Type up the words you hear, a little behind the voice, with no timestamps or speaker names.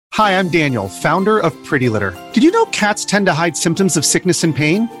Hi, I'm Daniel, founder of Pretty Litter. Did you know cats tend to hide symptoms of sickness and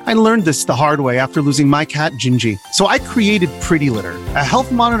pain? I learned this the hard way after losing my cat, Gingy. So I created Pretty Litter, a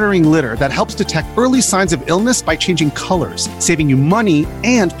health monitoring litter that helps detect early signs of illness by changing colors, saving you money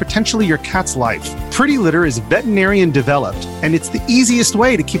and potentially your cat's life. Pretty Litter is veterinarian developed, and it's the easiest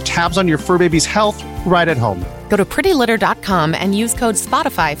way to keep tabs on your fur baby's health right at home. Go to prettylitter.com and use code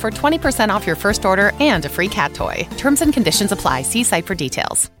SPOTIFY for 20% off your first order and a free cat toy. Terms and conditions apply. See site for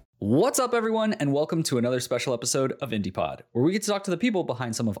details. What's up, everyone, and welcome to another special episode of IndiePod, where we get to talk to the people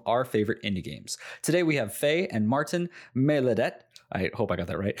behind some of our favorite indie games. Today we have Faye and Martin Meladet. I hope I got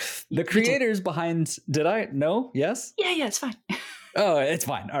that right. The creators behind... Did I? No? Yes? Yeah, it's fine. Oh, it's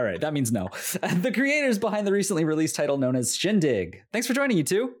fine. All right, that means no. The creators behind the recently released title known as Shindig. Thanks for joining, you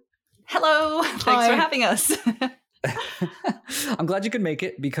two. Hello. Thanks for having us. I'm glad you could make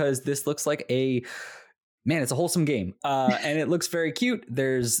it because this looks like it's a wholesome game. And it looks very cute.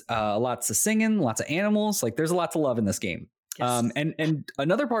 There's lots of singing, lots of animals. Like, there's a lot to love in this game. Yes. And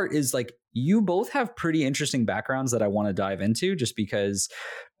another part is, like, you both have pretty interesting backgrounds that I want to dive into just because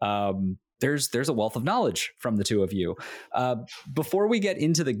there's a wealth of knowledge from the two of you. Before we get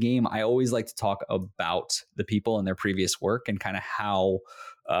into the game, I always like to talk about the people and their previous work and kind of how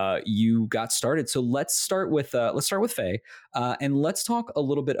you got started. So let's start with Faye, and let's talk a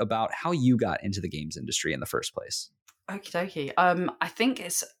little bit about how you got into the games industry in the first place. Okie dokie. I think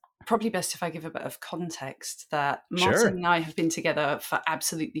it's probably best if I give a bit of context that Martin and I have been together for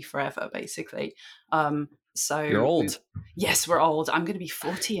absolutely forever, basically. So you're old. Yes, we're old. I'm going to be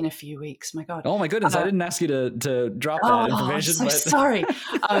 40 in a few weeks. My God. Oh my goodness. I didn't ask you to drop that information. I'm so sorry.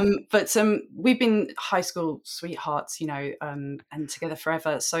 But we've been high school sweethearts, and together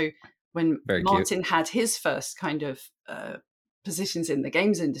forever. So when Martin had his first kind of positions in the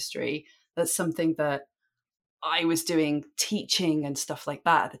games industry, that's something that I was doing, teaching and stuff like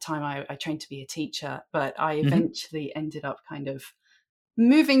that. At the time I trained to be a teacher, but I eventually ended up kind of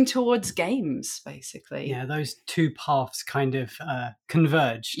moving towards games, basically. Yeah, those two paths kind of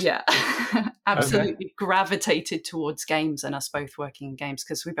converged. Yeah, absolutely. Gravitated towards games and us both working in games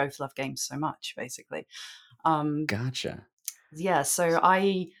because we both love games so much, basically. Gotcha. Yeah, so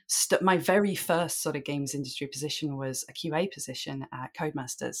my very first sort of games industry position was a QA position at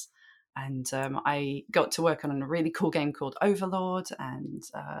Codemasters. And I got to work on a really cool game called Overlord and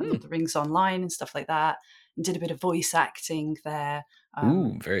Lord of the Rings Online and stuff like that, and did a bit of voice acting there.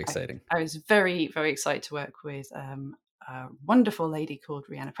 Very exciting. I was very, very excited to work with a wonderful lady called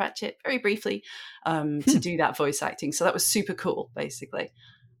Rhianna Pratchett, very briefly, to do that voice acting. So that was super cool, basically.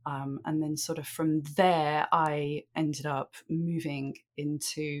 And then sort of from there, I ended up we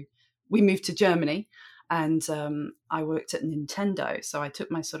moved to Germany. And I worked at Nintendo. So I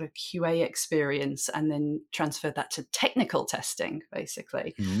took my sort of QA experience and then transferred that to technical testing,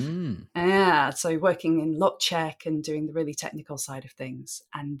 basically. Yeah, so working in lot check and doing the really technical side of things.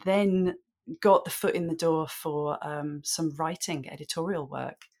 And then got the foot in the door for some writing, editorial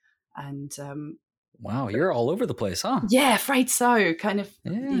work. And wow, you're all over the place, huh? Yeah, afraid so. Kind of,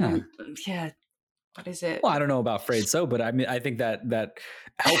 yeah. What is it? Well, I don't know about afraid so, but I mean, I think that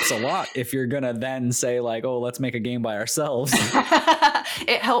helps a lot if you're going to then say like, oh, let's make a game by ourselves.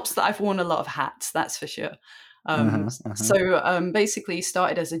 It helps that I've worn a lot of hats, that's for sure. So basically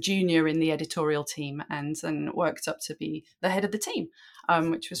started as a junior in the editorial team and then worked up to be the head of the team,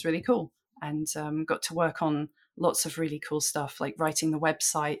 which was really cool. And got to work on lots of really cool stuff like writing the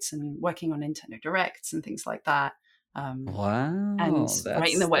websites and working on Nintendo Directs and things like that. Wow. And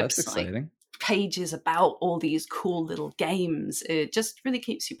writing the That's website. exciting. Pages about all these cool little games. It just really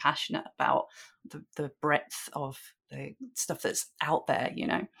keeps you passionate about the breadth of the stuff that's out there,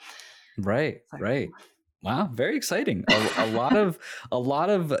 Right. Wow, very exciting. A lot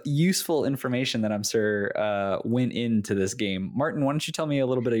of useful information that I'm sure went into this game. Martin, why don't you tell me a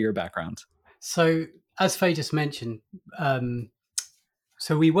little bit of your background? So, as Faye just mentioned,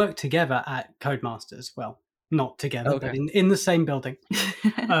 so we worked together at Codemasters. Well, not together, but in the same building. Is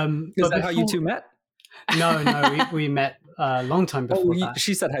that how you two met? No, we met a long time before that.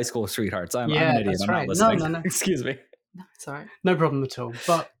 She said high school sweethearts. I'm an idiot. That's I'm right. not listening. No. Excuse me. No, it's all right. No problem at all.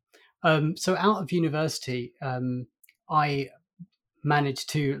 But so out of university, I managed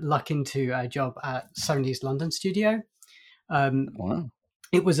to luck into a job at Sony's London studio. Wow.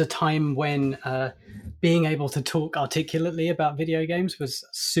 It was a time when being able to talk articulately about video games was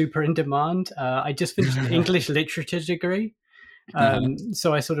super in demand. I just finished an English literature degree.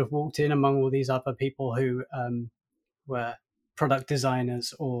 So I sort of walked in among all these other people who were product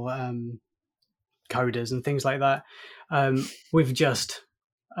designers or coders and things like that, with just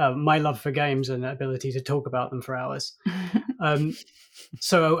my love for games and ability to talk about them for hours.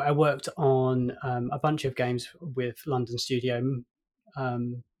 So I worked on a bunch of games with London Studio,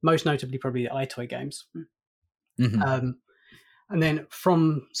 most notably probably the iToy games. Mhm. And then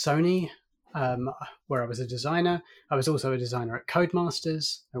from Sony, where I was a designer, I was also a designer at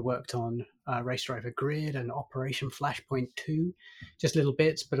Codemasters. I worked on Race Driver Grid and Operation Flashpoint 2, just little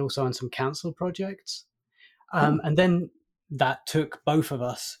bits, but also on some council projects. And then that took both of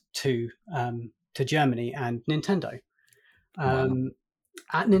us to Germany and Nintendo. Wow.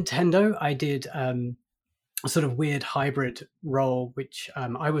 At Nintendo, I did a sort of weird hybrid role, which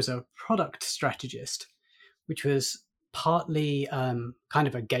I was a product strategist, which was partly kind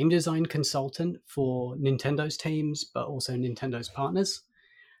of a game design consultant for Nintendo's teams, but also Nintendo's partners.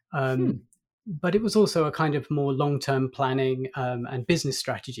 But it was also a kind of more long-term planning and business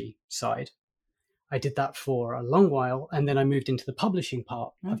strategy side. I did that for a long while, and then I moved into the publishing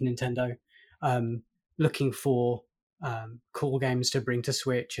part of Nintendo, looking for cool games to bring to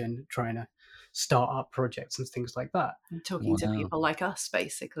Switch and trying to start up projects and things like that. And talking to people like us,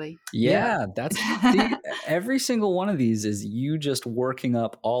 basically. Yeah, that's every single one of these is you just working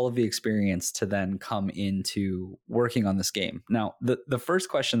up all of the experience to then come into working on this game. Now, the first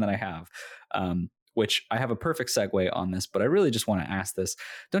question that I have, which I have a perfect segue on this, but I really just want to ask this.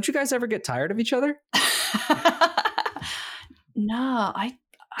 Don't you guys ever get tired of each other? No, I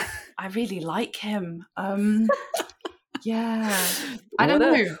really like him. Yeah, I don't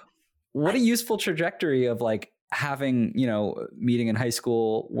know. What a useful trajectory of like having, meeting in high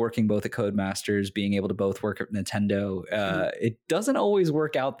school, working both at Codemasters, being able to both work at Nintendo. It doesn't always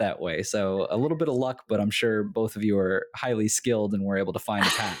work out that way. So a little bit of luck, but I'm sure both of you are highly skilled and were able to find a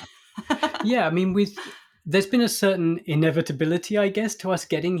path. Yeah, I mean, there's been a certain inevitability, I guess, to us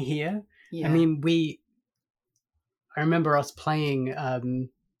getting here. Yeah. I mean, I remember us playing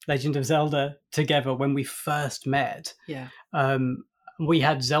Legend of Zelda together when we first met. Yeah. We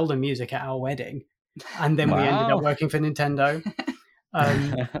had Zelda music at our wedding, and then we ended up working for Nintendo.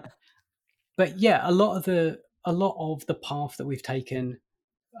 But yeah, a lot of the path that we've taken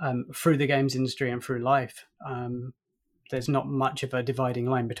through the games industry and through life, there's not much of a dividing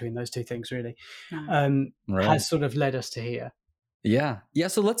line between those two things, really. Has sort of led us to here. Yeah.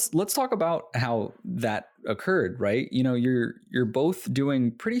 So let's talk about how that occurred, right? You're both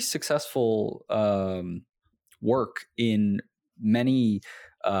doing pretty successful work in many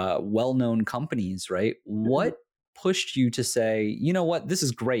well-known companies, right? What pushed you to say, you know what, this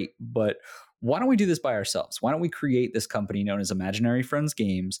is great, but why don't we do this by ourselves? Why don't we create this company known as Imaginary Friends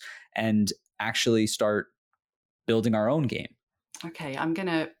Games and actually start building our own game? Okay, I'm going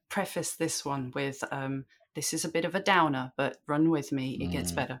to preface this one with this is a bit of a downer, but run with me, it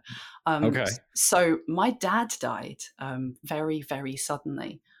gets better. Okay. So my dad died very, very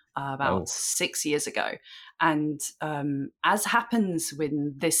suddenly. About 6 years ago. And as happens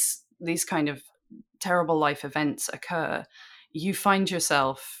when these kind of terrible life events occur, you find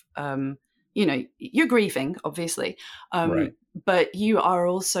yourself, you're grieving, obviously, right. But you are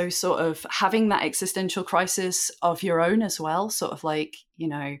also sort of having that existential crisis of your own as well. Sort of like,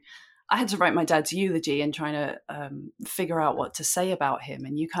 I had to write my dad's eulogy and trying to figure out what to say about him.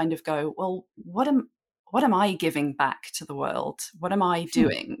 And you kind of go, well, what am I giving back to the world? What am I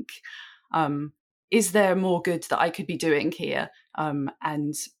doing? Is there more good that I could be doing here?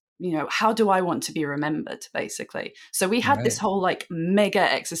 And, how do I want to be remembered, basically? So we had this whole like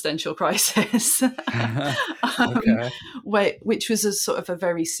mega existential crisis, which was a sort of a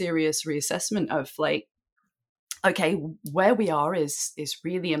very serious reassessment of like, okay, where we are is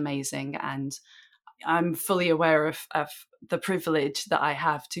really amazing. And I'm fully aware of the privilege that I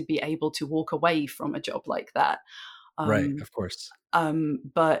have to be able to walk away from a job like that. Right, of course.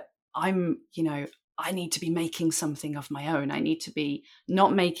 But I'm, I need to be making something of my own. I need to be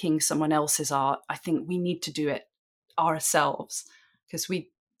not making someone else's art. I think we need to do it ourselves because we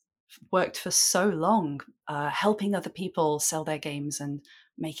worked for so long helping other people sell their games and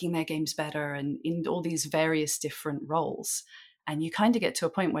making their games better and in all these various different roles. And you kind of get to a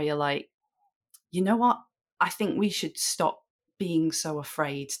point where you're like, you know what? I think we should stop being so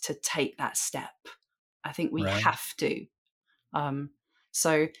afraid to take that step. I think we have to.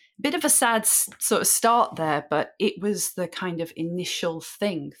 So a bit of a sad sort of start there, but it was the kind of initial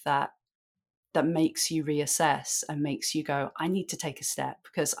thing that makes you reassess and makes you go, I need to take a step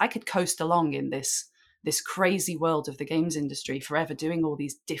because I could coast along in this crazy world of the games industry forever doing all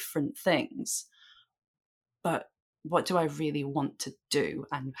these different things. But what do I really want to do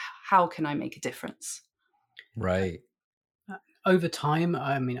and how can I make a difference? Right. Over time,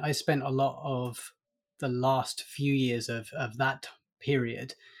 I mean, I spent a lot of the last few years of that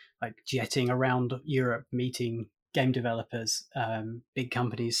period, like jetting around Europe, meeting game developers, big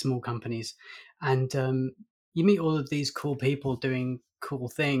companies, small companies, and you meet all of these cool people doing cool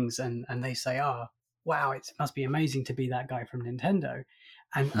things, and they say, "Oh, wow, it must be amazing to be that guy from Nintendo."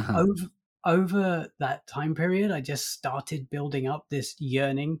 And over that time period, I just started building up this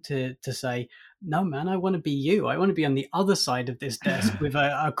yearning to say, "No, man, I want to be you. I want to be on the other side of this desk with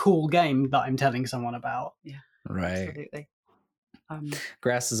a cool game that I'm telling someone about." Yeah, right. Absolutely.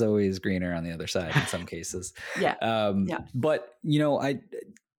 Grass is always greener on the other side in some cases. Yeah. But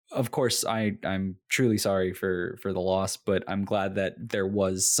of course, I'm truly sorry for the loss, but I'm glad that there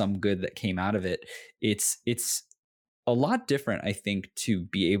was some good that came out of it. It's a lot different, I think, to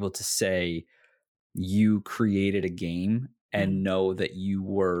be able to say you created a game and know that you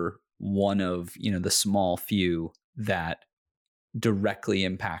were one of, the small few that directly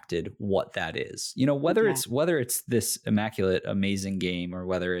impacted what that is, whether it's this immaculate, amazing game, or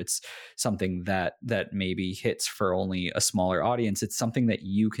whether it's something that maybe hits for only a smaller audience. It's something that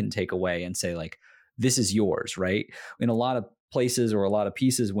you can take away and say, like, this is yours, right? In a lot of places or a lot of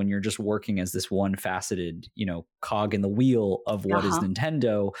pieces, when you're just working as this one faceted, cog in the wheel of what is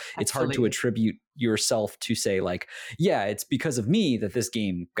Nintendo, it's hard to attribute yourself to say, like, yeah, it's because of me that this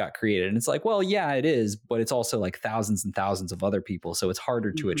game got created. And it's like, well, yeah, it is, but it's also like thousands and thousands of other people. So it's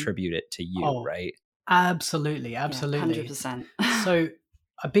harder to attribute it to you, right? Absolutely. Yeah, 100%. So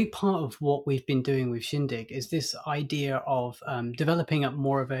a big part of what we've been doing with Shindig is this idea of developing at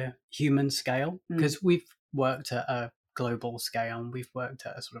more of a human scale, because we've worked at a global scale and we've worked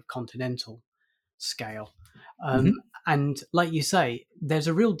at a sort of continental scale. And like you say, there's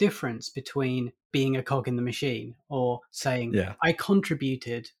a real difference between being a cog in the machine or saying, I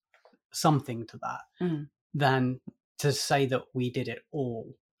contributed something to that, than to say that we did it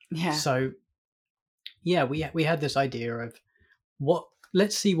all. Yeah. So, we had this idea of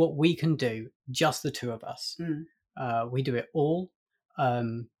let's see what we can do, just the two of us. We do it all.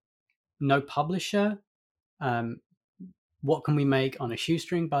 No publisher. What can we make on a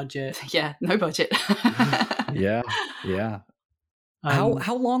shoestring budget? Yeah, no budget. Yeah.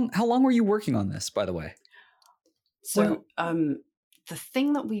 How long were you working on this, by the way? So the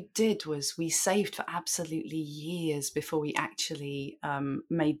thing that we did was we saved for absolutely years before we actually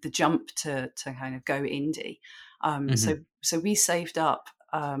made the jump to kind of go indie. So we saved up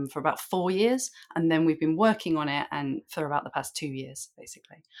for about 4 years, and then we've been working on it and for about the past 2 years,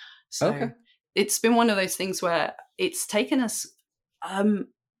 basically. So it's been one of those things where it's taken us,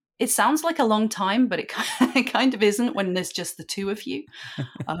 it sounds like a long time, but it kind of isn't when there's just the two of you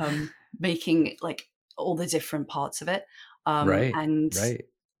making like all the different parts of it. And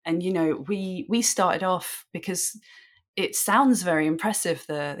we started off because it sounds very impressive,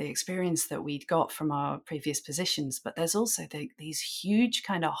 the experience that we'd got from our previous positions, but there's also these huge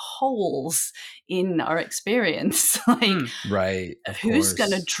kind of holes in our experience. Like, who's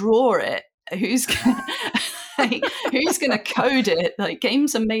going to draw it? Who's gonna code it? Like,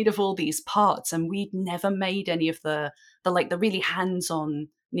 games are made of all these parts, and we'd never made any of the really hands-on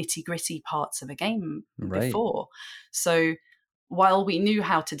nitty-gritty parts of a game before. So while we knew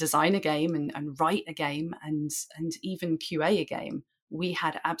how to design a game and write a game and even QA a game, we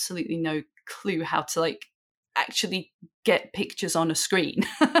had absolutely no clue how to actually get pictures on a screen.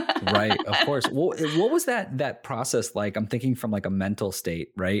 Right, of course. What was that process like? I'm thinking from like a mental state,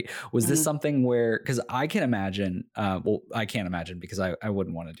 right? Was this something where, because I can imagine, I can't imagine because I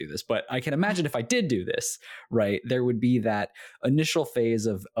wouldn't want to do this, but I can imagine if I did do this, right, there would be that initial phase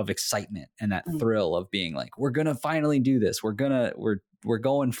of excitement and that thrill of being like, we're going to finally do this. We're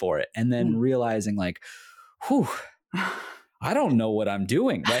going for it. And then realizing like, whew, I don't know what I'm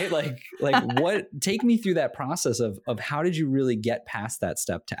doing, right? Like what, take me through that process of how did you really get past that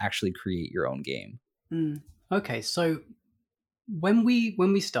step to actually create your own game? Okay. So when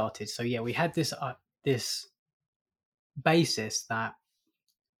we started, we had this basis that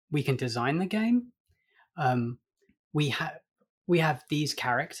we can design the game. We have these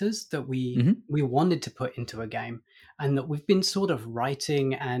characters that we wanted to put into a game, and that we've been sort of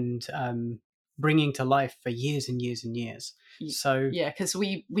writing and bringing to life for years and years and years. So because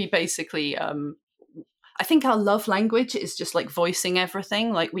we basically I think our love language is just like voicing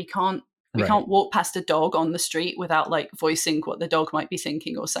everything. Like we can't walk past a dog on the street without like voicing what the dog might be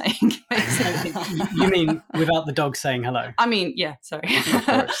thinking or saying. You mean without the dog saying hello? I mean, yeah, sorry. Of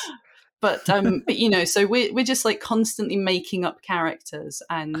course. But so we're just like constantly making up characters,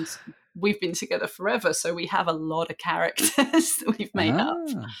 and we've been together forever, so we have a lot of characters that we've made up.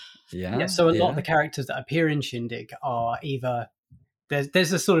 Yeah. So a lot of the characters that appear in Shindig are either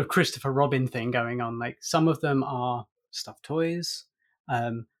there's a sort of Christopher Robin thing going on. Like some of them are stuffed toys,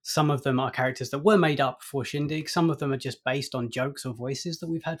 Some of them are characters that were made up for Shindig. Some of them are just based on jokes or voices that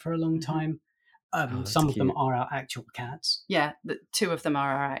we've had for a long time. Some of them are our actual cats. Yeah, two of them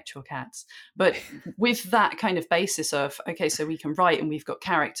are our actual cats. But with that kind of basis of, okay, so we can write and we've got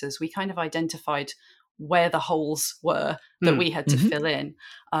characters, we kind of identified where the holes were that we had to fill in.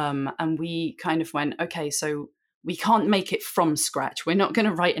 And we kind of went, okay, so we can't make it from scratch. We're not going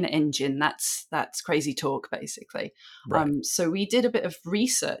to write an engine. That's crazy talk, basically. Right. So we did a bit of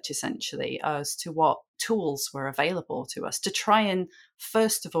research, essentially, as to what tools were available to us to try and,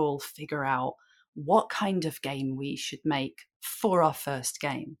 first of all, figure out what kind of game we should make for our first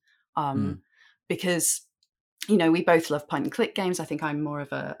game. Because, you know, we both love point and click games. I think I'm more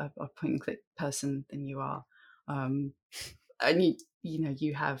of a point and click person than you are. And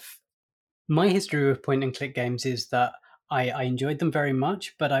you have... My history with point and click games is that I enjoyed them very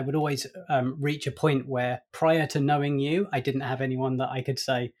much, but I would always reach a point where, prior to knowing you, I didn't have anyone that I could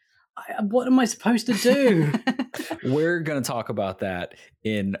say, what am I supposed to do? We're going to talk about that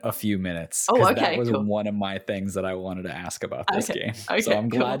in a few minutes. Oh, okay. That was one of my things that I wanted to ask about this game. Okay, so I'm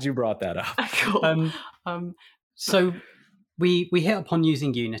glad you brought that up. Cool. So we hit upon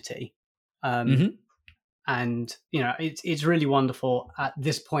using Unity. And, you know, it's really wonderful at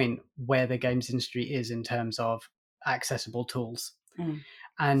this point where the games industry is in terms of accessible tools.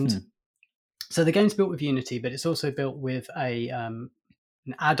 And so the game's built with Unity, but it's also built with an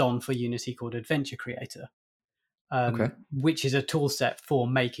add-on for Unity called Adventure Creator, which is a tool set for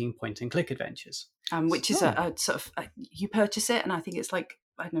making point-and-click adventures. Which is a sort of, you purchase it, and I think it's like,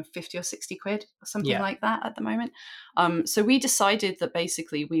 I don't know, 50 or 60 quid or something like that at the moment. So we decided that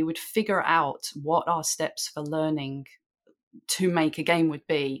basically we would figure out what our steps for learning to make a game would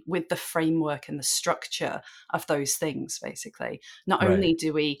be with the framework and the structure of those things, basically. Not only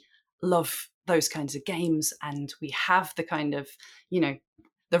do we love those kinds of games and we have the kind of, you know,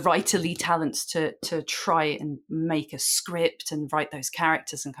 the writerly talents to try and make a script and write those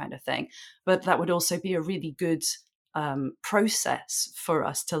characters and kind of thing, but that would also be a really good process for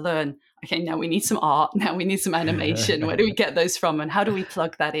us to learn, okay, now we need some art, now we need some animation, where do we get those from, and how do we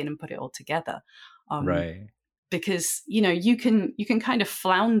plug that in and put it all together? Because, you know, you can kind of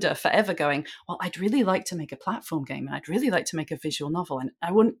flounder forever going, well, I'd really like to make a platform game and I'd really like to make a visual novel, and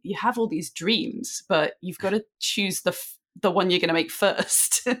you have all these dreams, but you've got to choose the one you're going to make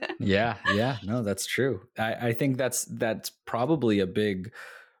first. No, that's true. I think that's probably a big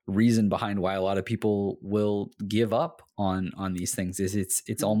reason behind why a lot of people will give up on these things. Is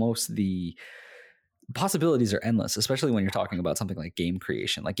it's almost, the possibilities are endless, especially when you're talking about something like game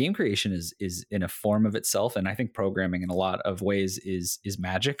creation. Like, game creation is in a form of itself, and I think programming in a lot of ways is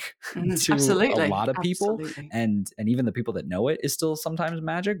magic to a lot of people. And even the people that know it is still sometimes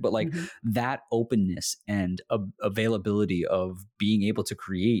magic, but like that openness and availability of being able to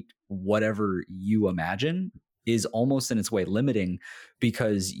create whatever you imagine is almost in its way limiting,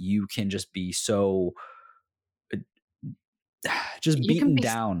 because you can just be so beaten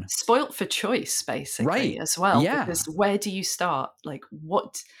down, spoilt for choice, basically, as well. Because where do you start? Like,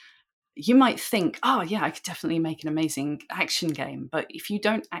 what you might think, oh yeah, I could definitely make an amazing action game, but if you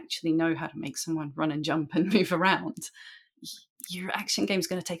don't actually know how to make someone run and jump and move around, your action game is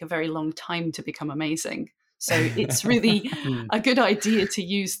going to take a very long time to become amazing. So it's really a good idea to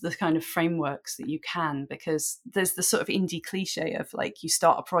use the kind of frameworks that you can, because there's the sort of indie cliche of like, you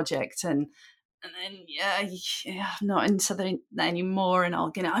start a project and then I'm not into that anymore, and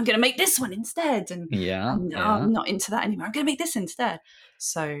I'm gonna make this one instead, and I'm not into that anymore, I'm gonna make this instead.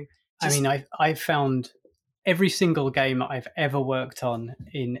 So I've found every single game I've ever worked on,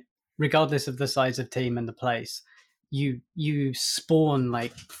 in regardless of the size of team and the place, you spawn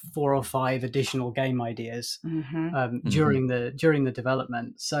like 4 or 5 additional game ideas during the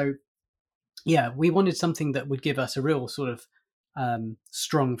development. So we wanted something that would give us a real sort of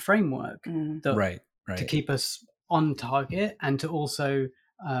strong framework to keep us on target, and to also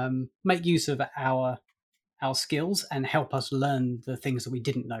make use of our skills and help us learn the things that we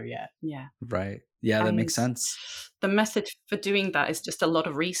didn't know yet. That makes sense. The method for doing that is just a lot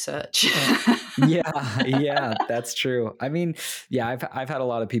of research. That's true. I mean, I've had a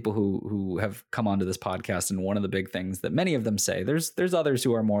lot of people who have come onto this podcast, and one of the big things that many of them say, there's others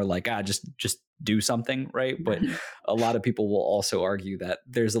who are more like, just do something, right? But a lot of people will also argue that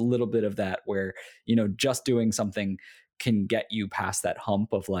there's a little bit of that where, you know, just doing something can get you past that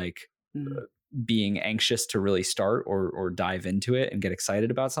hump of like being anxious to really start or dive into it and get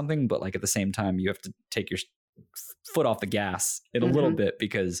excited about something. But like, at the same time, you have to take your foot off the gas in a little bit,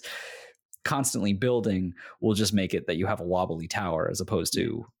 because constantly building will just make it that you have a wobbly tower, as opposed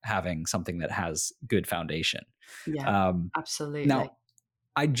to having something that has good foundation. Absolutely. Now,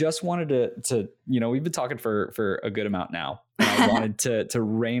 I just wanted to we've been talking for a good amount now. And I wanted to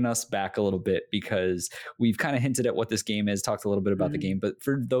rein us back a little bit because we've kind of hinted at what this game is, talked a little bit about the game. But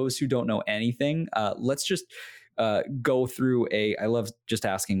for those who don't know anything, let's just go through I love just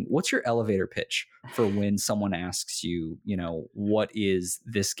asking, what's your elevator pitch for when someone asks you, what is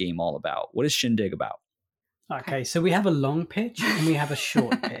this game all about? What is Shindig about? Okay, so we have a long pitch and we have a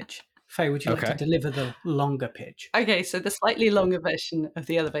short pitch. Faye, would you like to deliver the longer pitch? Okay, so the slightly longer version of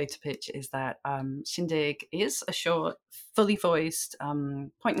the elevator pitch is that Shindig is a short, fully voiced,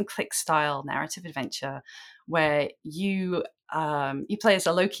 point-and-click style narrative adventure where you play as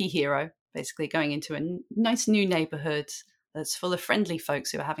a low-key hero, basically going into a nice new neighborhood that's full of friendly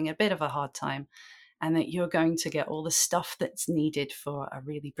folks who are having a bit of a hard time, and that you're going to get all the stuff that's needed for a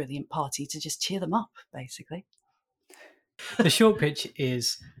really brilliant party to just cheer them up, basically. The short pitch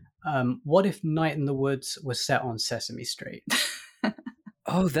is... what if Night in the Woods was set on Sesame Street?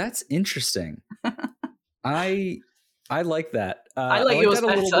 Oh, that's interesting. I like that. I like yours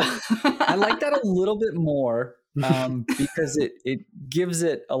better. I like that a little bit more because it gives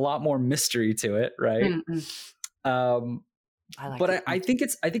it a lot more mystery to it, right? I think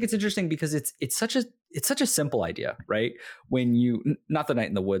it's interesting because it's such a simple idea, right? When you, not the Night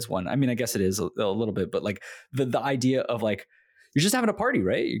in the Woods one. I mean, I guess it is a little bit, but like the idea of like, you're just having a party,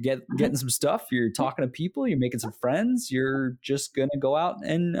 right? You're getting some stuff. You're talking to people. You're making some friends. You're just going to go out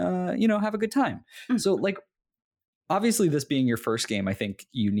and, have a good time. So like, obviously this being your first game, I think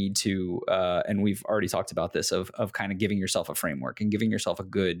you need to, and we've already talked about this of kind of giving yourself a framework and giving yourself a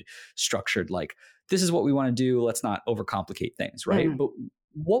good structured, like, this is what we want to do. Let's not overcomplicate things. Right. But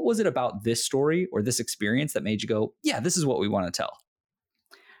what was it about this story or this experience that made you go, yeah, this is what we want to tell?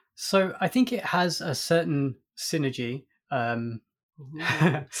 So I think it has a certain synergy.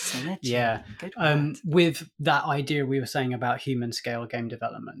 Yeah. With that idea we were saying about human scale game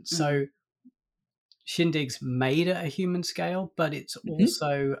development. So Shindig's made at a human scale, but it's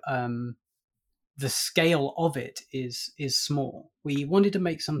also the scale of it is small. We wanted to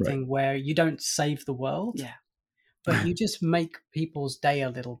make something where you don't save the world, but you just make people's day a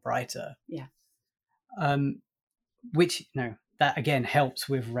little brighter. Which that again helps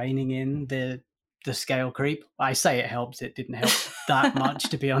with reining in the scale creep. I say it helps. It didn't help that much,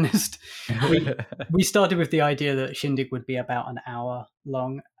 to be honest. We started with the idea that Shindig would be about an hour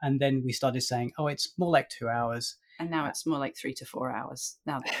long, and then we started saying, oh, it's more like 2 hours. And now it's more like 3 to 4 hours.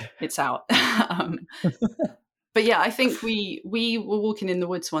 Now that it's out. But yeah, I think we were walking in the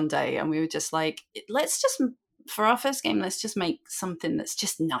woods one day and we were just like, let's just, for our first game, let's just make something that's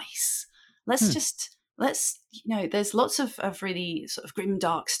just nice. Let's, there's lots of really sort of grim,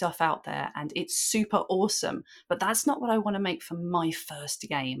 dark stuff out there and it's super awesome, but that's not what I want to make for my first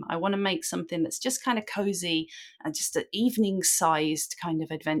game. I want to make something that's just kind of cozy and just an evening-sized kind of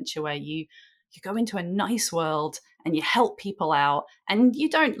adventure where you go into a nice world and you help people out and you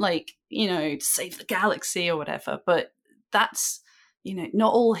don't save the galaxy or whatever, but that's,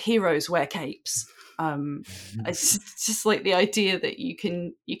 not all heroes wear capes. It's just like the idea that you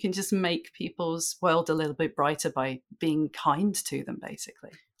can just make people's world a little bit brighter by being kind to them, basically.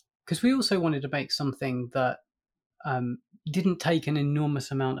 Because we also wanted to make something that didn't take an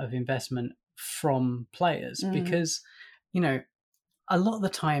enormous amount of investment from players, because a lot of the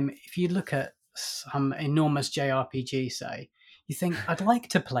time, if you look at some enormous JRPG, say, you think, I'd like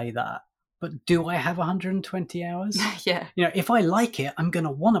to play that, but do I have 120 hours? Yeah. If I like it, I'm going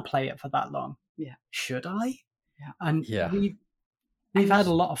to want to play it for that long. Yeah. Should I? Yeah. And we've had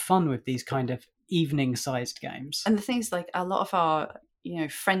a lot of fun with these kind of evening-sized games. And the thing is, like, a lot of our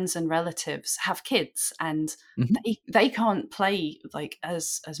friends and relatives have kids, and they can't play like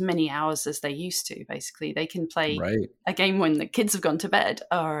as many hours as they used to. Basically, they can play a game when the kids have gone to bed,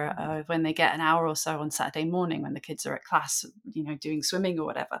 or when they get an hour or so on Saturday morning when the kids are at class, doing swimming or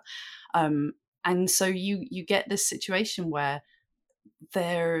whatever. And so you get this situation where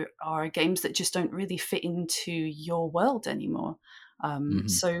there are games that just don't really fit into your world anymore.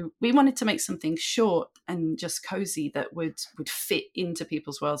 So we wanted to make something short and just cozy that would fit into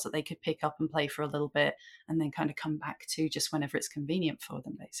people's worlds, that they could pick up and play for a little bit and then kind of come back to just whenever it's convenient for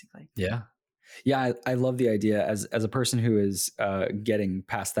them, basically. Yeah, I love the idea as a person who is getting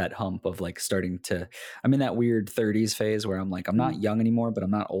past that hump of like starting to, I'm in that weird 30s phase where I'm like, I'm not young anymore, but I'm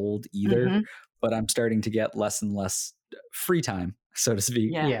not old either, but I'm starting to get less and less free time, so to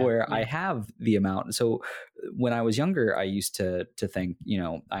speak, where I have the amount. So when I was younger, I used to think,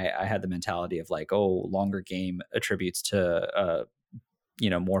 I had the mentality of like, oh, longer game attributes to,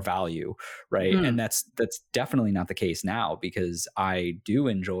 more value. Right. And that's definitely not the case now, because I do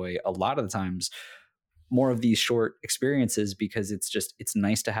enjoy a lot of the times more of these short experiences because it's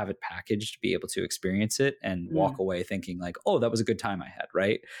nice to have it packaged to be able to experience it and walk away thinking like, oh, that was a good time I had,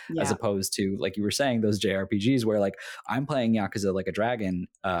 right? Yeah. As opposed to, like you were saying, those JRPGs where like I'm playing Yakuza Like a Dragon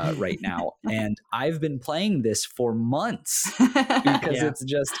right now, and I've been playing this for months because it's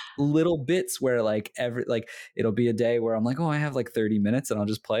just little bits where like it'll be a day where I'm like, oh, I have like 30 minutes and I'll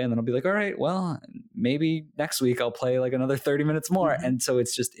just play, and then I'll be like, all right, well, maybe next week I'll play like another 30 minutes more. And so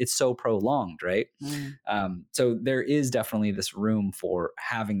it's so prolonged, right? So there is definitely this room for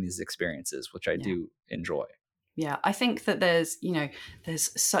having these experiences, which I do enjoy. Yeah, I think that there's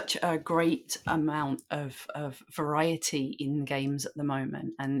such a great amount of variety in games at the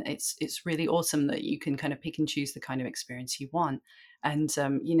moment, and it's really awesome that you can kind of pick and choose the kind of experience you want. And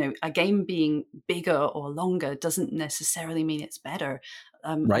a game being bigger or longer doesn't necessarily mean it's better.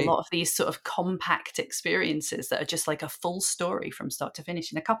 Right. A lot of these sort of compact experiences that are just like a full story from start to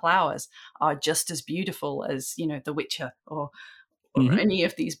finish in a couple hours are just as beautiful as The Witcher or any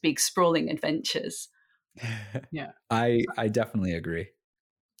of these big sprawling adventures. Yeah, I definitely agree.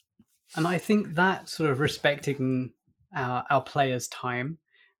 And I think that sort of respecting our players' time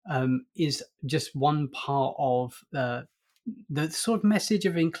is just one part of the sort of message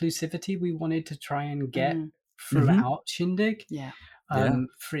of inclusivity we wanted to try and get throughout Shindig. Yeah.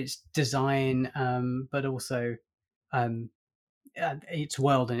 For its design, but also its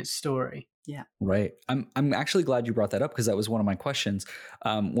world and its story. Yeah. Right. I'm actually glad you brought that up because that was one of my questions.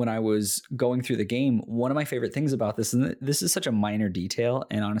 When I was going through the game, one of my favorite things about this, and this is such a minor detail,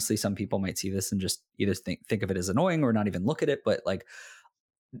 and honestly, some people might see this and just either think of it as annoying or not even look at it, but like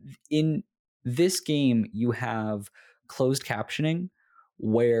in this game, you have closed captioning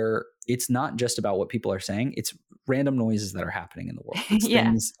where it's not just about what people are saying, it's random noises that are happening in the world. It's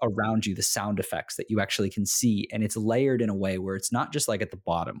things around you, the sound effects that you actually can see. And it's layered in a way where it's not just like at the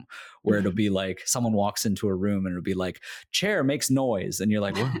bottom where it'll be like someone walks into a room and it'll be like, chair makes noise. And you're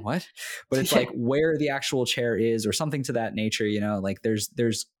like, what? But it's like where the actual chair is or something to that nature, like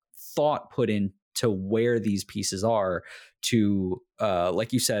there's thought put into where these pieces are to,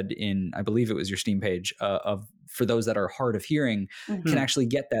 like you said I believe it was your Steam page for those that are hard of hearing can actually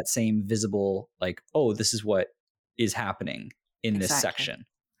get that same visible, like, oh, this is what is happening in this section.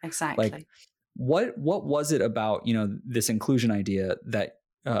 Exactly. Like what was it about, this inclusion idea that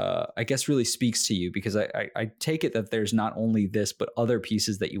I guess really speaks to you? Because I take it that there's not only this, but other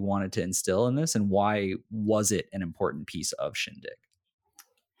pieces that you wanted to instill in this, and why was it an important piece of Shindig?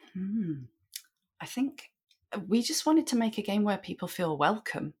 I think we just wanted to make a game where people feel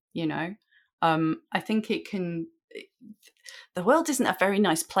welcome, I think the world isn't a very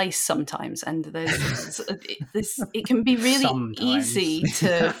nice place sometimes, and it can be really easy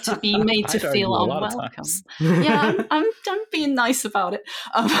to be made to feel unwelcome. Yeah, I'm being nice about it.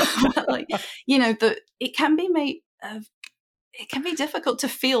 It can be made it can be difficult to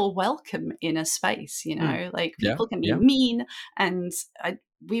feel welcome in a space, like people can be mean, and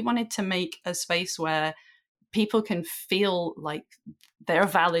we wanted to make a space where people can feel like they're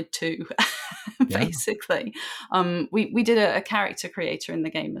valid too, basically. We did a character creator in the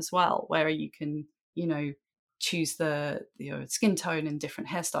game as well, where you can, choose the skin tone and different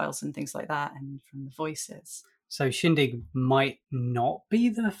hairstyles and things like that, and from the voices. So Shindig might not be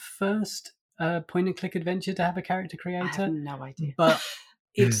the first point and click adventure to have a character creator. I have no idea. But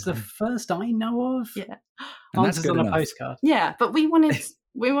it's the first I know of. Yeah. Answers on a postcard. Yeah, but we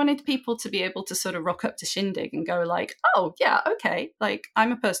wanted people to be able to sort of rock up to Shindig and go like, oh yeah, okay, like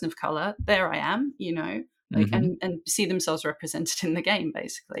I'm a person of color, there I am, and see themselves represented in the game,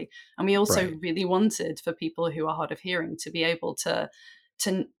 basically. And we also really wanted for people who are hard of hearing to be able to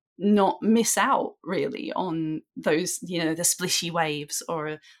not miss out really on those, the splishy waves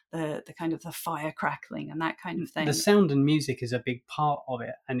or the kind of the fire crackling and that kind of thing. The sound and music is a big part of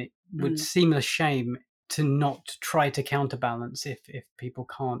it, and it would seem a shame to not try to counterbalance if people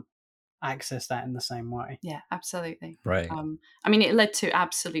can't access that in the same way. Yeah, absolutely. Right. It led to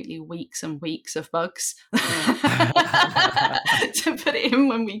absolutely weeks and weeks of bugs to put it in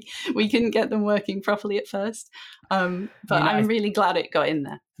when we couldn't get them working properly at first. But I'm really glad it got in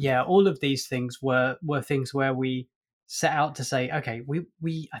there. Yeah, all of these things were things where we set out to say, okay,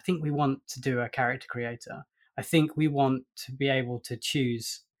 I think we want to do a character creator. I think we want to be able to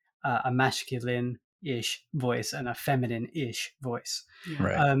choose a masculine-ish voice and a feminine-ish voice.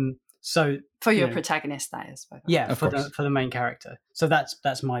 Right. So for your protagonist, that is. Yeah, for the main character. So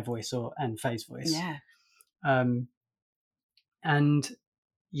that's my voice and Faye's voice. Yeah. And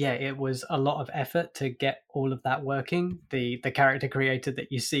yeah, it was a lot of effort to get all of that working. The character creator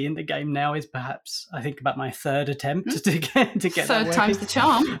that you see in the game now is perhaps, I think, about my third attempt to get that working. Third time's the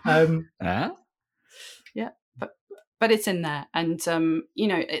charm. Yeah, but it's in there, and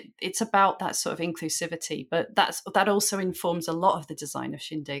it's about that sort of inclusivity. But that also informs a lot of the design of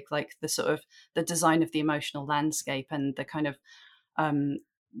Shindig, like the sort of the design of the emotional landscape and the kind of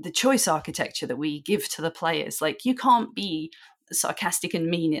the choice architecture that we give to the players. Like, you can't be sarcastic and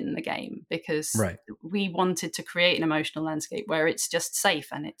mean in the game, because we wanted to create an emotional landscape where it's just safe,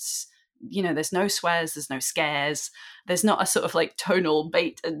 and it's, there's no swears, there's no scares, there's not a sort of like tonal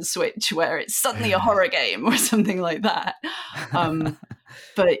bait and switch where it's suddenly a horror game or something like that.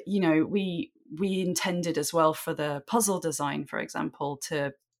 But we intended as well for the puzzle design, for example,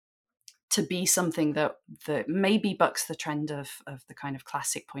 to be something that maybe bucks the trend of the kind of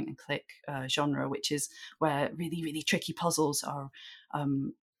classic point and click genre, which is where really, really tricky puzzles are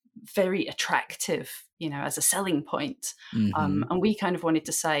very attractive, as a selling point. And we kind of wanted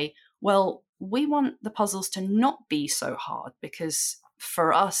to say, well, we want the puzzles to not be so hard, because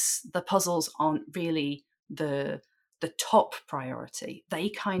for us, the puzzles aren't really the top priority. They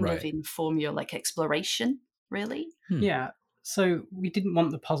kind of inform your like exploration, really. Yeah. So we didn't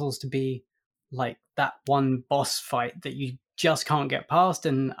want the puzzles to be like that one boss fight that you just can't get past,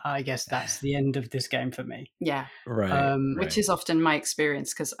 and I guess that's the end of this game for me. Yeah. Which is often my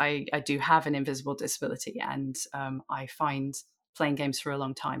experience, because I do have an invisible disability, and I find playing games for a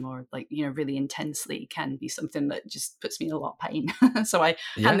long time, or like, really intensely, can be something that just puts me in a lot of pain. So I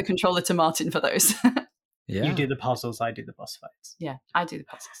hand the controller to Martin for those. You do the puzzles, I do the boss fights. Yeah, I do the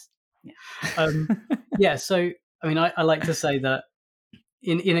puzzles. Yeah. So, I mean, I like to say that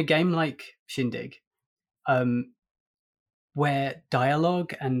in a game like Shindig, where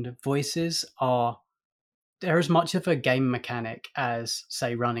dialogue and voices they're as much of a game mechanic as,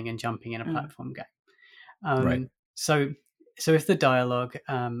 say, running and jumping in a platform game. So if the dialogue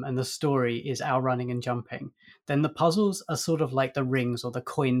and the story is our running and jumping, then the puzzles are sort of like the rings or the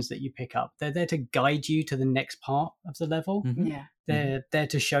coins that you pick up. They're there to guide you to the next part of the level. Yeah. They're there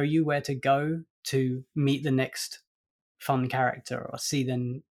to show you where to go to meet the next fun character or see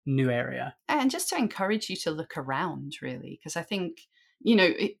the new area. And just to encourage you to look around, really, because I think,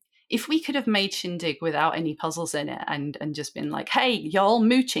 if we could have made Shindig without any puzzles in it and just been like, hey, y'all,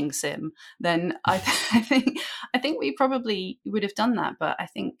 mooching sim, then I think we probably would have done that. But I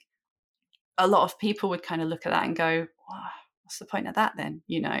think a lot of people would kind of look at that and go, wow, what's the point of that then?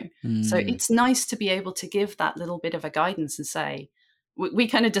 So it's nice to be able to give that little bit of a guidance and say, we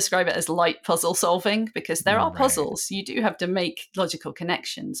kind of describe it as light puzzle solving, because there are puzzles. You do have to make logical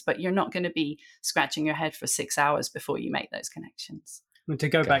connections, but you're not going to be scratching your head for 6 hours before you make those connections. To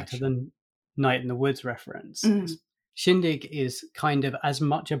go back to the Night in the Woods reference, Shindig is kind of as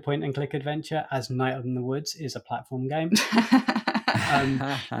much a point and click adventure as Night in the Woods is a platform game.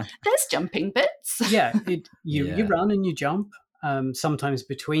 There's jumping bits. Yeah, you run and you jump, sometimes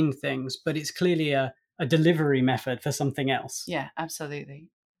between things, but it's clearly a delivery method for something else. Yeah, absolutely.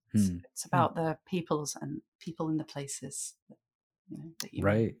 It's about the peoples and people in the places that you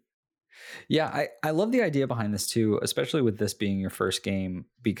meet. Yeah, I love the idea behind this too, especially with this being your first game,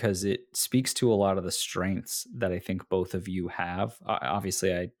 because it speaks to a lot of the strengths that I think both of you have.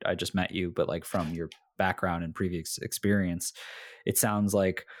 Obviously, I just met you, but like from your background and previous experience, it sounds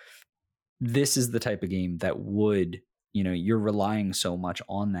like this is the type of game that would, you're relying so much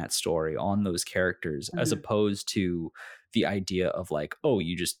on that story, on those characters, as opposed to the idea of like,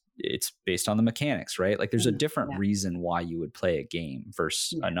 it's based on the mechanics, right? Like there's a different reason why you would play a game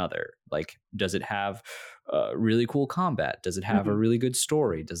versus another. Like, does it have really cool combat? Does it have a really good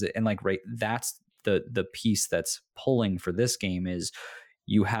story? Does it, and like, that's the piece that's pulling for this game is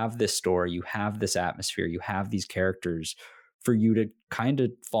you have this story, you have this atmosphere, you have these characters for you to kind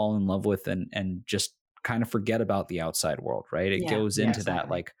of fall in love with and just kind of forget about the outside world, right? It goes into that,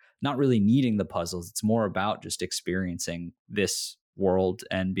 like, not really needing the puzzles. It's more about just experiencing this world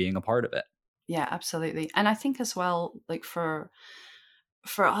and being a part of it. Yeah, absolutely. And I think as well, like for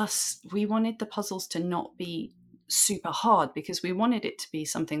us, we wanted the puzzles to not be super hard, because we wanted it to be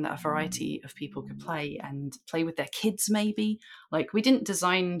something that a variety of people could play and play with their kids maybe. Like, we didn't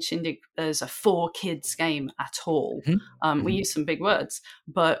design Shindig as a 4 kids game at all. We used some big words,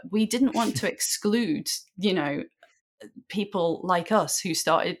 but we didn't want to exclude, people like us who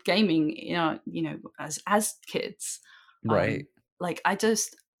started gaming, as kids. Right.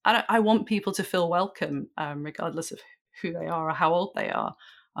 I want people to feel welcome, regardless of who they are or how old they are.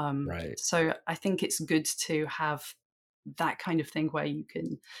 Right. So I think it's good to have that kind of thing where you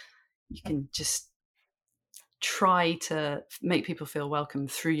can just try to make people feel welcome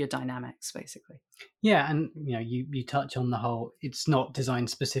through your dynamics, basically. Yeah, and you touch on the whole, it's not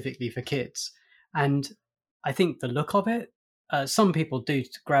designed specifically for kids, and I think the look of it some people do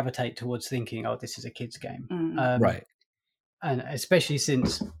gravitate towards thinking, "Oh, this is a kids' game," Right. and especially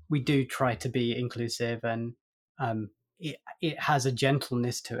since we do try to be inclusive and it has a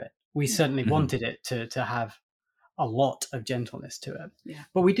gentleness to it. We certainly wanted it to have a lot of gentleness to it. Yeah.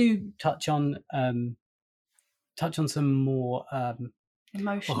 But we do touch on some more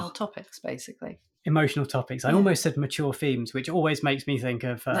emotional topics, basically. Emotional topics. I almost said mature themes, which always makes me think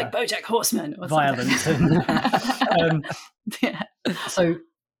of like BoJack Horseman or violence. Yeah. So,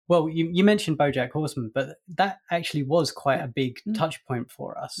 well, you mentioned BoJack Horseman, but that actually was quite a big touch point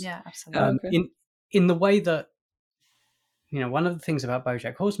for us. Yeah, absolutely. In the way that, one of the things about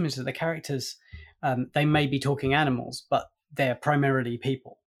BoJack Horseman is that the characters, they may be talking animals, but they're primarily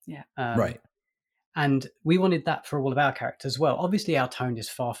people. Yeah. Right. And we wanted that for all of our characters as well. Obviously, our tone is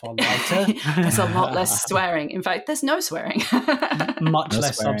far, far lighter. There's a lot less swearing. In fact, there's no swearing. Much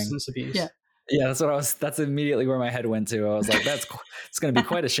less swearing. Substance abuse. Yeah, that's immediately where my head went to. I was like, it's going to be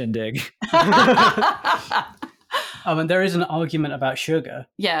quite a shindig. And there is an argument about sugar.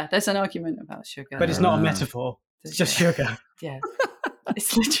 Yeah, there's an argument about sugar. But it's not a metaphor. It's just sugar. Yeah.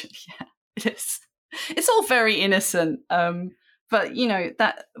 It's literally, it is. It's all very innocent. But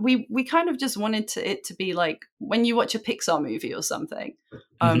that we kind of just wanted it to be like when you watch a Pixar movie or something,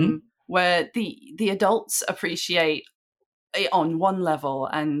 where the adults appreciate it on one level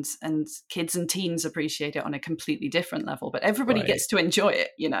and kids and teens appreciate it on a completely different level, but everybody gets to enjoy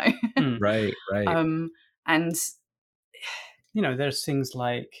it, Right. And there's things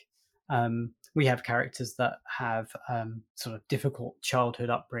like we have characters that have sort of difficult childhood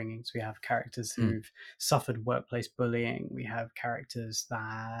upbringings. We have characters who've suffered workplace bullying. We have characters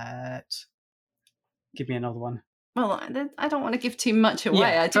that... Give me another one. Well, I don't want to give too much away.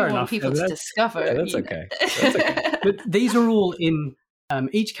 Yeah, I do want people to discover. Yeah, that's okay. That's okay. But these are all in...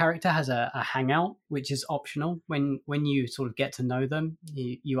 each character has a hangout, which is optional. When you sort of get to know them,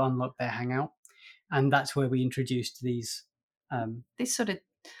 you unlock their hangout. And that's where we introduced these sort of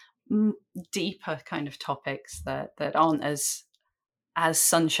deeper kind of topics that aren't as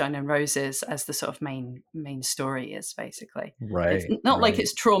sunshine and roses as the sort of main story is, basically. Right. It's not like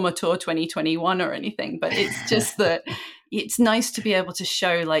it's Trauma Tour 2021 or anything, but it's just that it's nice to be able to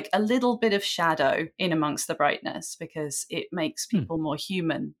show like a little bit of shadow in amongst the brightness, because it makes people more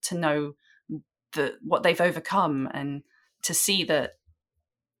human to know what they've overcome and to see that,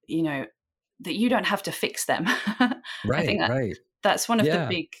 that you don't have to fix them. Right. I think that's one of the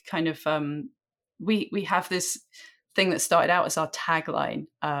big kind of we have this thing that started out as our tagline,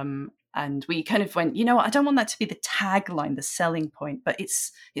 and we kind of went, I don't want that to be the tagline, the selling point, but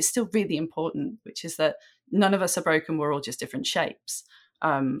it's still really important, which is that none of us are broken, we're all just different shapes.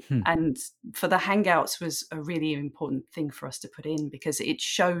 And for the hangouts was a really important thing for us to put in, because it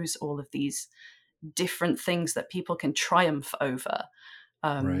shows all of these different things that people can triumph over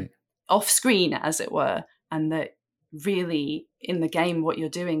off screen, as it were, and that really in the game what you're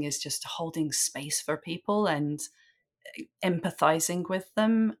doing is just holding space for people and empathizing with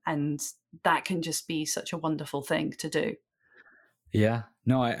them, and that can just be such a wonderful thing to do. Yeah,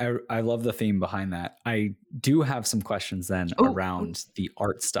 no, I love the theme behind that. I do have some questions then around the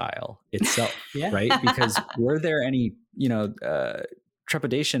art style itself, right? Because were there any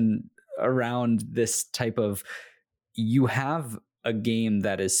trepidation around this type of, you have a game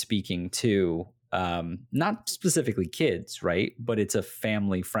that is speaking to not specifically kids, right? But it's a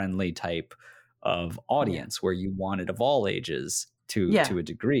family friendly type of audience where you want it of all ages to a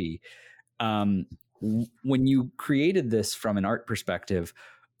degree. When you created this from an art perspective,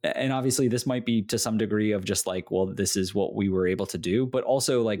 and obviously this might be to some degree of just like, well, this is what we were able to do, but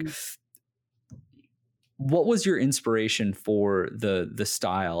also like, what was your inspiration for the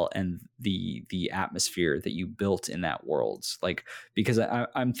style and the atmosphere that you built in that world? Like, because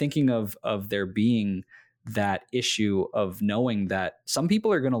I'm thinking of there being that issue of knowing that some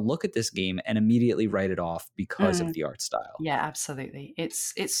people are going to look at this game and immediately write it off because of the art style. Yeah, absolutely. It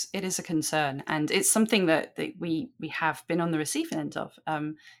is a concern, and it's something that we have been on the receiving end of,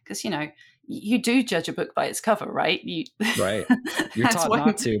 because you do judge a book by its cover, right? Right. You're taught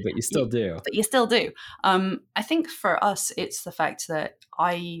not to, but you still do. But you still do. I think for us, it's the fact that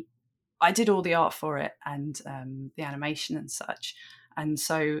I did all the art for it and the animation and such, and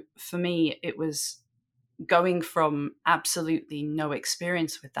so for me, it was going from absolutely no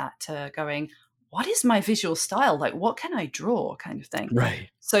experience with that to going, what is my visual style? Like, what can I draw, kind of thing. Right.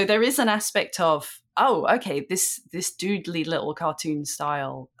 So there is an aspect of, oh, okay, this doodly little cartoon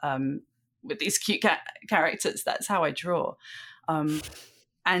style with these cute characters, that's how I draw. And,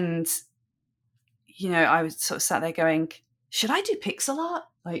 I was sort of sat there going, should I do pixel art?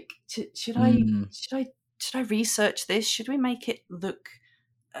 Like, should I should I research this? Should we make it look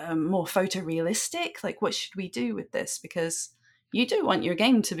more photorealistic? Like, what should we do with this? Because you do want your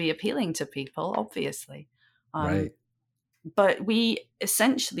game to be appealing to people, obviously. Right. But we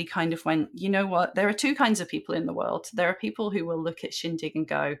essentially kind of went, you know what? There are two kinds of people in the world. There are people who will look at Shindig and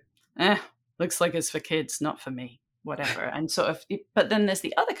go, looks like it's for kids, not for me, whatever. And sort of, but then there's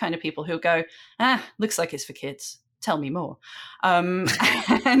the other kind of people who go, looks like it's for kids. Tell me more. And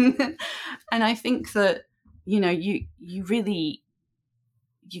I think that, you really,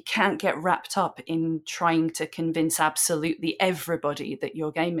 you can't get wrapped up in trying to convince absolutely everybody that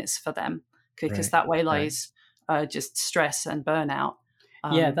your game is for them, because that way lies just stress and burnout.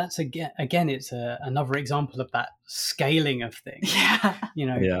 That's again, it's another example of that scaling of things.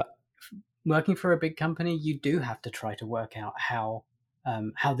 Yeah. Working for a big company, you do have to try to work out how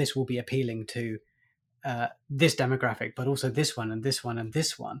this will be appealing to this demographic, but also this one and this one and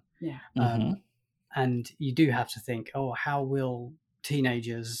this one. Yeah. And you do have to think, how will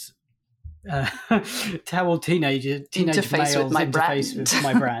teenagers interface males with my interface brand. with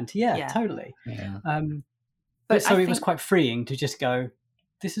my brand? Yeah. Totally. But so it was quite freeing to just go,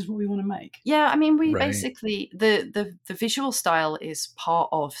 this is what we want to make. Yeah, I mean, we basically, the visual style is part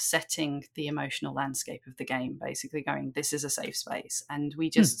of setting the emotional landscape of the game, basically going, this is a safe space. And we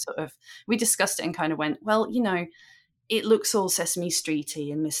just we discussed it and kind of went, well, it looks all Sesame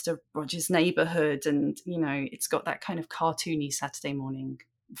Streety and Mr. Rogers' Neighborhood, and, it's got that kind of cartoony Saturday morning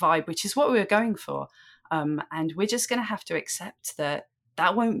vibe, which is what we were going for. And we're just going to have to accept that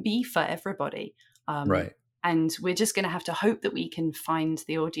won't be for everybody. Right. And we're just going to have to hope that we can find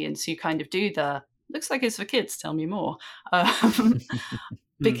the audience who kind of do the, looks like it's for kids, tell me more.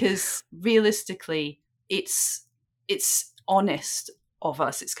 Because realistically, it's honest of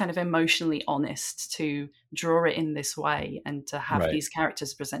us. It's kind of emotionally honest to draw it in this way and to have these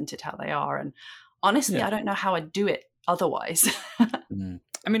characters presented how they are. And honestly, I don't know how I'd do it otherwise.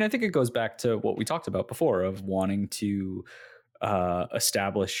 I mean, I think it goes back to what we talked about before of wanting to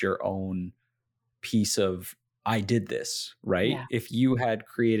establish your own piece of, I did this, right? Yeah. If you had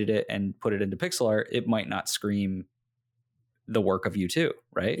created it and put it into pixel art, it might not scream the work of you too,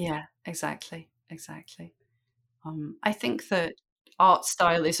 right? Yeah, exactly. I think that art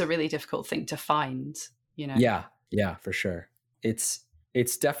style is a really difficult thing to find, Yeah, for sure. It's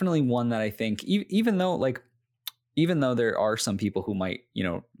definitely one that I think, even though there are some people who might,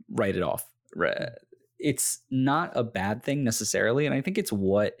 write it off, it's not a bad thing necessarily. And I think it's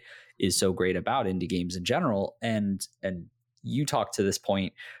what is so great about indie games in general. And you talk to this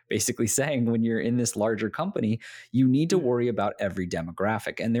point, basically saying when you're in this larger company, you need to worry about every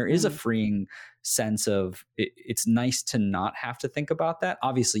demographic. And there is a freeing sense of it's nice to not have to think about that.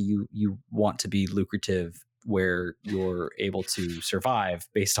 Obviously, you want to be lucrative where you're able to survive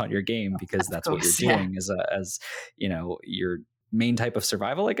based on your game, because that's what you're doing as your main type of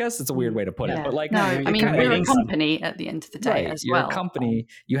survival, I guess. It's a weird way to put it, but we're a company at the end of the day as well. You're a company,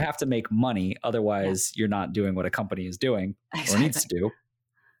 you have to make money, otherwise you're not doing what a company is doing or needs to do.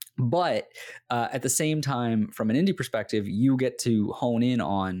 But at the same time, from an indie perspective, you get to hone in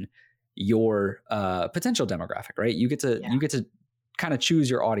on your potential demographic, right? You get to kind of choose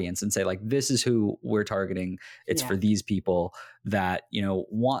your audience and say, like, this is who we're targeting. It's for these people that,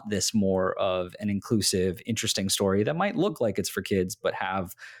 want this more of an inclusive, interesting story that might look like it's for kids, but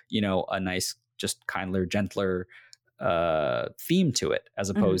have, a nice, just kinder, gentler theme to it, as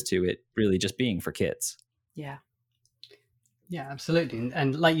opposed to it really just being for kids. Yeah. Yeah, absolutely.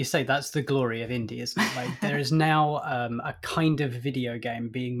 And like you say, that's the glory of indie, isn't it? Like, there is now a kind of video game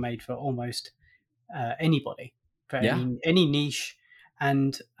being made for almost anybody, for any niche.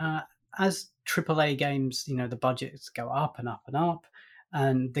 And as AAA games, the budgets go up and up and up,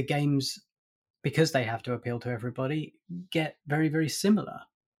 and the games, because they have to appeal to everybody, get very, very similar.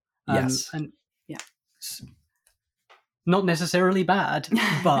 And not necessarily bad,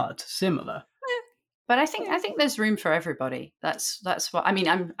 but similar. But I think there's room for everybody. That's what I mean.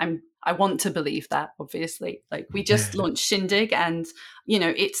 I want to believe that, obviously. Like, we just launched Shindig, and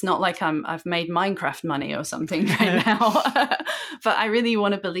it's not like I've made Minecraft money or something right now. But I really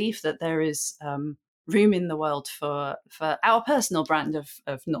want to believe that there is room in the world for our personal brand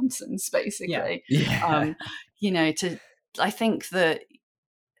of nonsense, basically. I think that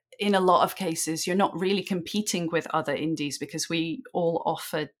in a lot of cases, you're not really competing with other indies, because we all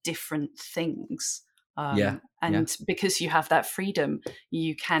offer different things. Because you have that freedom,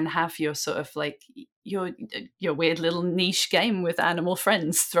 you can have your sort of like your weird little niche game with animal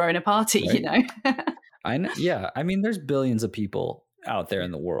friends throwing a party, I know. Yeah. I mean, there's billions of people out there in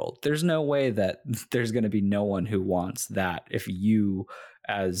the world. There's no way that there's going to be no one who wants that if you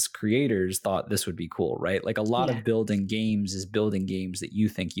as creators thought this would be cool, right? Like a lot of building games is building games that you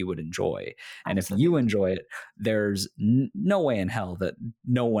think you would enjoy. And Absolutely. if you enjoy it, there's no way in hell that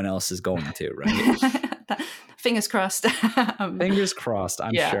no one else is going to, right? Fingers crossed. Fingers crossed,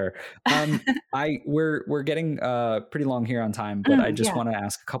 I'm sure. We're getting pretty long here on time, but I just want to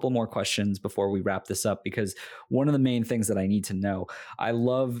ask a couple more questions before we wrap this up, because one of the main things that I need to know, I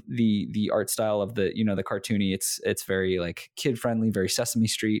love the art style of the, you know, the cartoony. It's very like kid friendly, very Sesame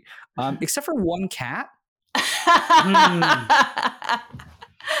Street, except for one cat.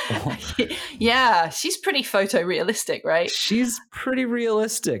 Yeah, she's pretty photorealistic, right? She's pretty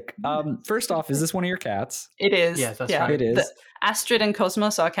realistic. First off, is this one of your cats? It is. Yes, that's right. It is. Astrid and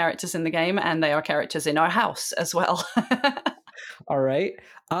Cosmos are characters in the game, and they are characters in our house as well. All right.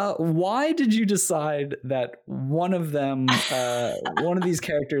 Why did you decide that one of them, one of these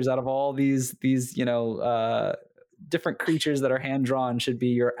characters out of all these you know, different creatures that are hand drawn should be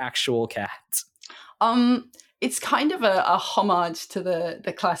your actual cat? It's kind of a homage to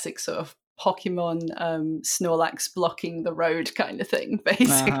the classic sort of Pokemon Snorlax blocking the road kind of thing,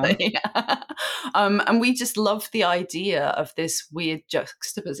 basically. And we just love the idea of this weird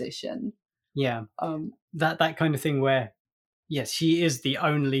juxtaposition. Yeah, that kind of thing where, yes, she is the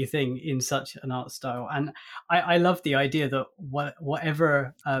only thing in such an art style. And I love the idea that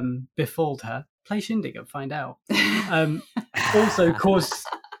whatever befalled her, play Shindig and find out, also caused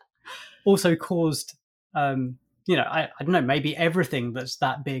you know, I don't know, maybe everything that's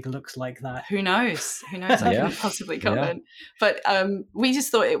that big looks like that. Who knows? I couldn't possibly comment. But we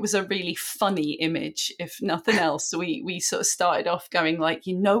just thought it was a really funny image, if nothing else. We sort of started off going like,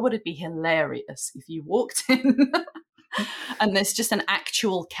 you know what would be hilarious if you walked in and there's just an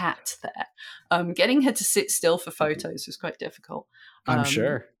actual cat there. Getting her to sit still for photos was quite difficult. I'm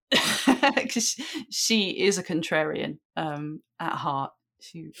sure. Because she is a contrarian at heart.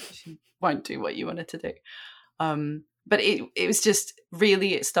 She won't do what you want her to do. But it was just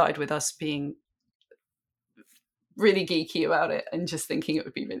really, it started with us being really geeky about it and just thinking it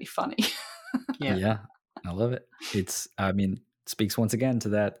would be really funny. Yeah, I love it. Speaks once again to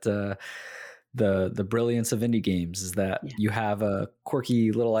that the brilliance of indie games is that you have a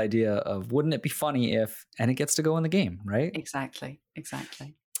quirky little idea of wouldn't it be funny if, and it gets to go in the game, right? Exactly.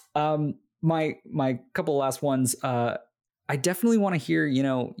 My couple last ones. I definitely want to hear, you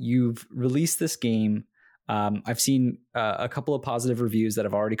know, you've released this game. I've seen a couple of positive reviews that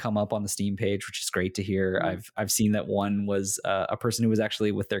have already come up on the Steam page, which is great to hear. I've seen that one was a person who was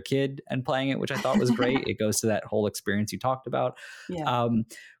actually with their kid and playing it, which I thought was great. It goes to that whole experience you talked about. Yeah.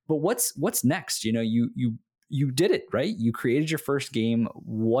 But what's next? You know, you did it, right? You created your first game.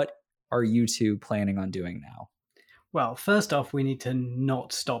 What are you two planning on doing now? Well, first off, we need to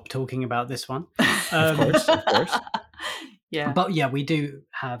not stop talking about this one. Of course. Yeah. But yeah, we do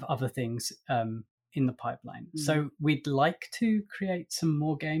have other things in the pipeline. So we'd like to create some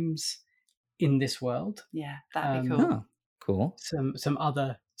more games in this world. Yeah, that'd be cool. Oh, cool. Some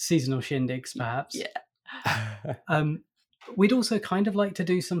other seasonal shindigs, perhaps. Yeah. We'd also kind of like to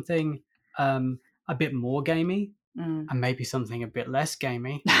do something a bit more gamey and maybe something a bit less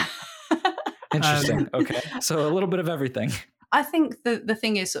gamey. Interesting. Okay. So a little bit of everything. I think the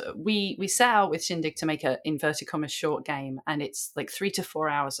thing is, we set out with Shindig to make a inverted commas short game, and it's like 3 to 4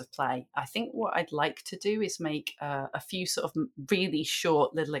 hours of play. I think what I'd like to do is make a few sort of really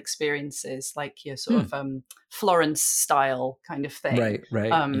short little experiences, like your sort of Florence style kind of thing.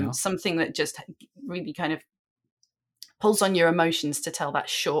 Right. Something that just really kind of pulls on your emotions to tell that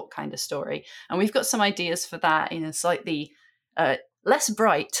short kind of story. And we've got some ideas for that in a slightly less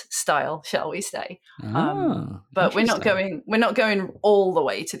bright style, shall we say? But we're not going all the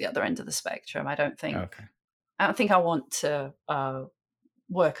way to the other end of the spectrum. I don't think. Okay. I don't think I want to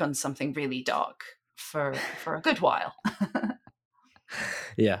work on something really dark for a good while.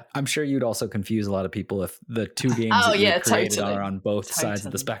 Yeah, I'm sure you'd also confuse a lot of people if the two games you created are on both sides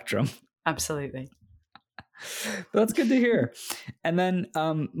of the spectrum. Absolutely. That's good to hear. And then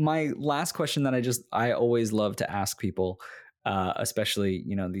my last question that I always love to ask people, especially,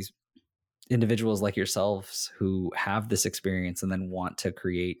 you know, these individuals like yourselves who have this experience and then want to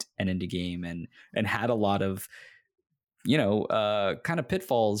create an indie game and had a lot of, you know, kind of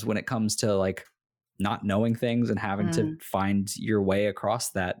pitfalls when it comes to like not knowing things and having to find your way across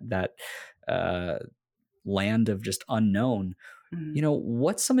that land of just unknown. You know,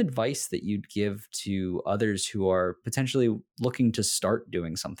 what's some advice that you'd give to others who are potentially looking to start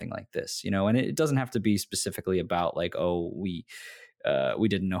doing something like this? You know, and it doesn't have to be specifically about like, oh, we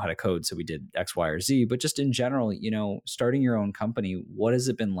didn't know how to code, so we did X, Y, or Z, but just in general, you know, starting your own company, what has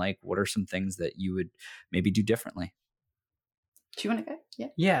it been like? What are some things that you would maybe do differently? Do you want to go? Yeah.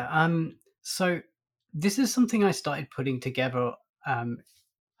 Yeah. So this is something I started putting together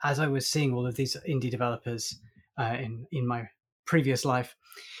as I was seeing all of these indie developers in my previous life,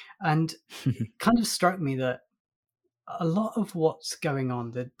 and it kind of struck me that a lot of what's going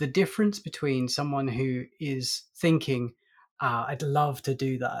on, the difference between someone who is thinking, I'd love to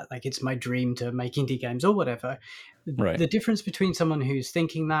do that, like it's my dream to make indie games or whatever, Right. the difference between someone who's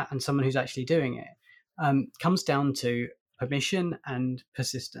thinking that and someone who's actually doing it comes down to permission and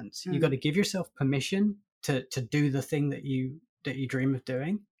persistence. You've got to give yourself permission to do the thing that you dream of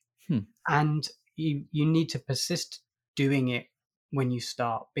doing, and you need to persist doing it when you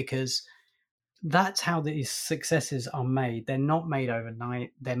start, because that's how these successes are made. They're not made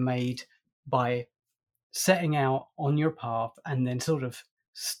overnight. They're made by setting out on your path and then sort of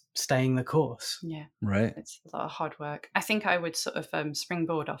staying the course. Yeah. Right. It's a lot of hard work. I think I would sort of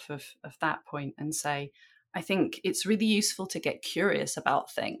springboard off of that point and say, I think it's really useful to get curious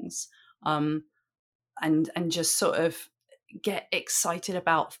about things, and just sort of get excited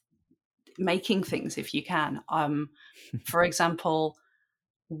about making things if you can. For example,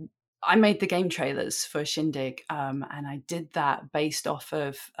 I made the game trailers for Shindig, and I did that based off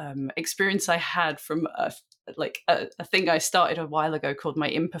of experience I had from a thing I started a while ago called my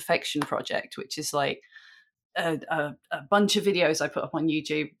Imperfection Project, which is like a bunch of videos I put up on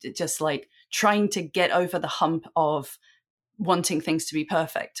YouTube, just like trying to get over the hump of wanting things to be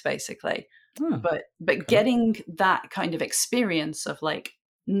perfect, basically. But getting that kind of experience of like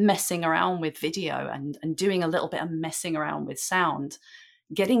messing around with video and doing a little bit of messing around with sound,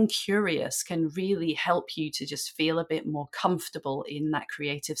 getting curious can really help you to just feel a bit more comfortable in that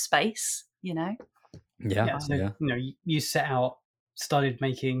creative space, you know? So, you know, you set out, started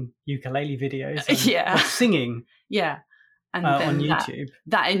making ukulele videos and singing and on YouTube.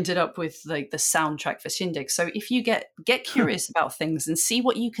 That ended up with like the soundtrack for Shindig. So if you get curious about things and see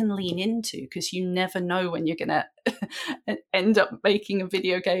what you can lean into, because you never know when you're gonna end up making a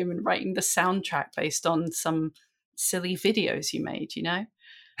video game and writing the soundtrack based on some silly videos you made, you know?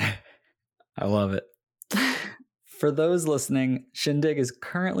 I love it. For those listening, Shindig is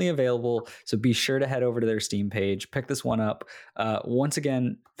currently available, so be sure to head over to their Steam page, pick this one up. Once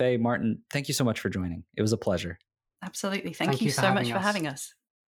again, Faye, Martin, thank you so much for joining. It was a pleasure. Absolutely. Thank you so much for having us.